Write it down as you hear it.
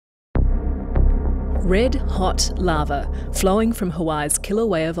Red hot lava flowing from Hawaii's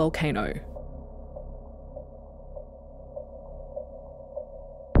Kilauea volcano.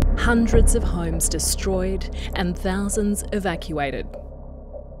 Hundreds of homes destroyed and thousands evacuated.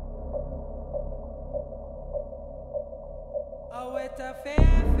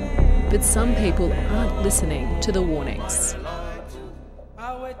 But some people aren't listening to the warnings.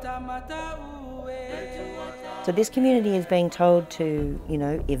 So this community is being told to,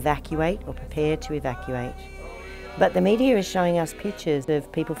 evacuate or prepare to evacuate. But the media is showing us pictures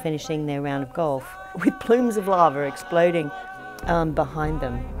of people finishing their round of golf with plumes of lava exploding behind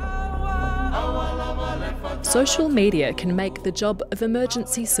them. Social media can make the job of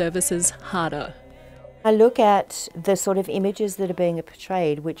emergency services harder. I look at the sort of images that are being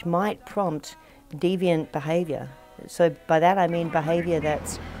portrayed which might prompt deviant behaviour. So by that I mean behaviour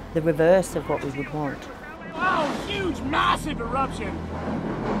that's the reverse of what we would want. Oh, huge, massive eruption!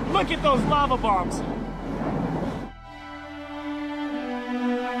 Look at those lava bombs!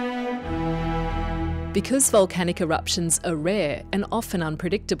 Because volcanic eruptions are rare and often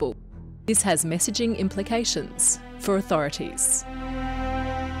unpredictable, this has messaging implications for authorities.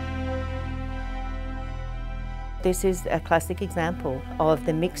 This is a classic example of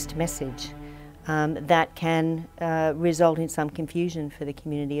the mixed message that can result in some confusion for the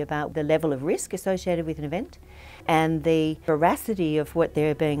community about the level of risk associated with an event and the veracity of what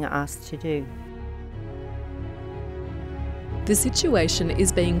they're being asked to do. The situation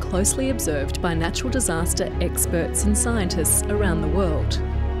is being closely observed by natural disaster experts and scientists around the world.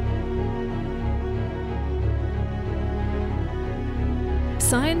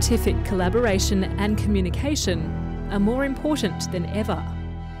 Scientific collaboration and communication are more important than ever.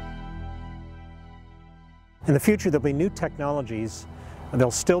 In the future, there'll be new technologies. There'll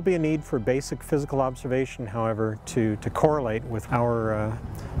still be a need for basic physical observation, however, to correlate with our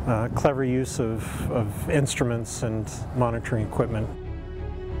clever use of instruments and monitoring equipment.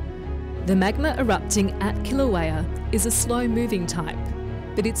 The magma erupting at Kilauea is a slow-moving type,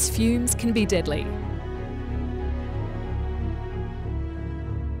 but its fumes can be deadly.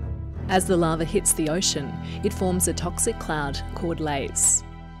 As the lava hits the ocean, it forms a toxic cloud called laze.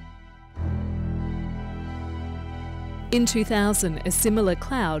 In 2000, a similar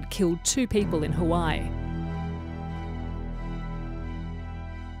cloud killed 2 people in Hawaii.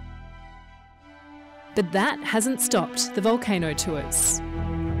 But that hasn't stopped the volcano tours.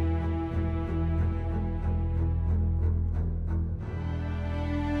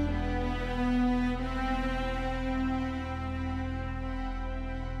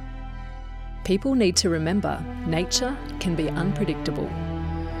 People need to remember, nature can be unpredictable.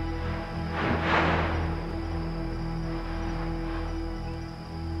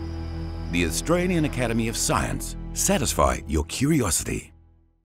 The Australian Academy of Science. Satisfy your curiosity.